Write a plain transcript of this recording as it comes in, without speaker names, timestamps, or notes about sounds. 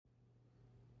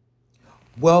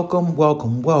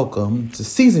Welcome to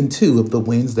season 2 of the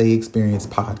Wednesday Experience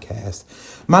podcast.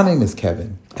 My name is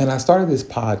Kevin, and I started this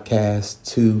podcast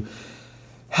to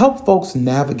help folks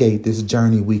navigate this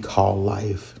journey we call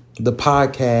life. The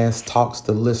podcast talks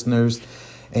to listeners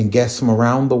and guests from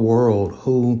around the world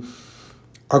who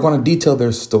are going to detail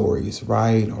their stories,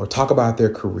 right? Or talk about their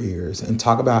careers and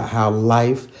talk about how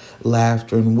life,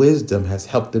 laughter, and wisdom has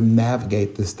helped them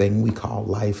navigate this thing we call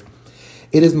life.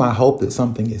 It is my hope that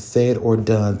something is said or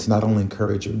done to not only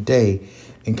encourage you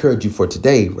for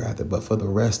today, but for the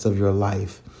rest of your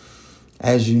life.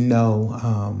 As you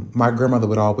know, my grandmother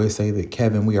would always say that,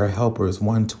 Kevin, we are helpers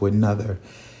one to another.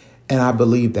 And I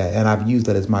believe that, and I've used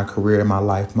that as my career and my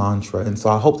life mantra. And so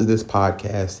I hope that this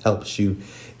podcast helps you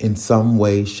in some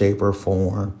way, shape, or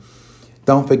form.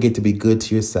 Don't forget to be good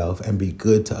to yourself and be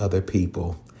good to other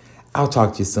people. I'll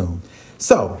talk to you soon.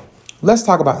 So let's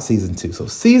talk about season 2. So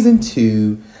season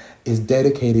 2 is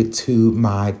dedicated to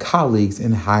my colleagues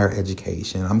in higher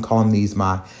education. I'm calling these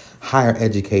my higher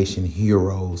education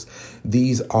heroes.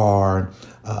 These are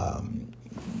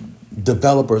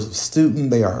developers of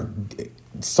student. They are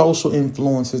social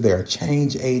influencers. They are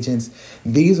change agents.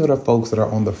 These are the folks that are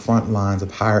on the front lines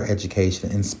of higher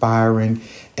education, inspiring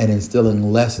and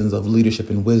instilling lessons of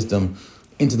leadership and wisdom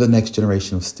into the next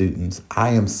generation of students. I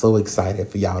am so excited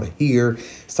for y'all to hear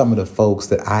some of the folks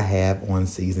that I have on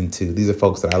season 2. These are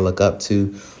folks that I look up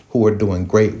to who are doing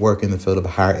great work in the field of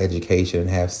higher education and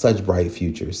have such bright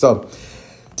futures. So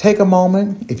take a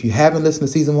moment. If you haven't listened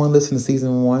to season 1, listen to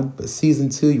season 1. But season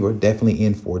 2, you are definitely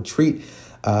in for a treat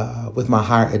with my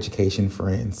higher education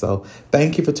friends. So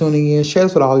thank you for tuning in. Share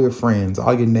this with all your friends,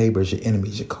 all your neighbors, your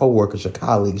enemies, your coworkers, your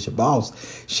colleagues, your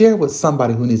boss. Share with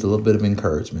somebody who needs a little bit of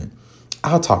encouragement.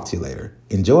 I'll talk to you later.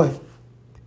 Enjoy.